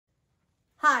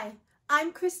Hi,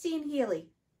 I'm Christine Healy.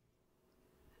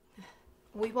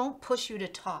 We won't push you to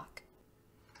talk.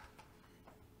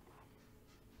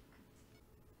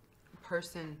 A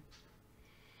person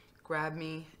grabbed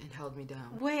me and held me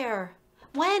down. Where?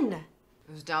 When?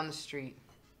 It was down the street.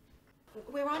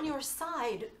 We're on your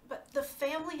side, but the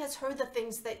family has heard the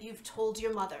things that you've told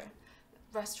your mother.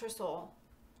 Rest her soul.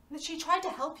 That she tried to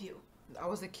help you. I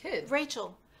was a kid.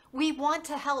 Rachel, we want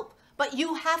to help, but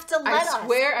you have to let us. I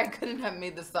swear I couldn't have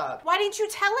made this up. Why didn't you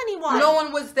tell anyone? No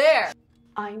one was there.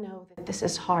 I know that this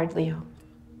is hard, Leo.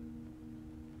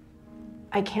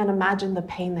 I can't imagine the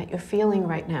pain that you're feeling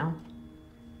right now.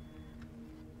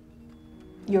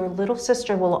 Your little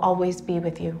sister will always be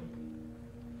with you.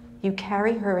 You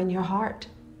carry her in your heart.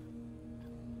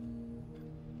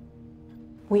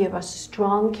 We have a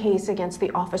strong case against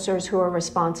the officers who are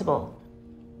responsible,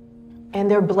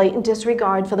 and their blatant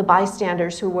disregard for the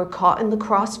bystanders who were caught in the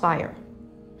crossfire.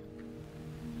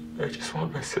 I just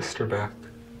want my sister back.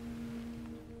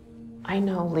 I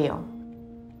know, Leo.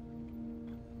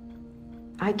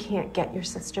 I can't get your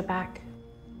sister back,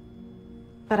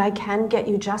 but I can get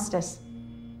you justice.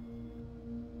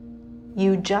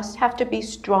 You just have to be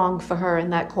strong for her in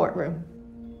that courtroom.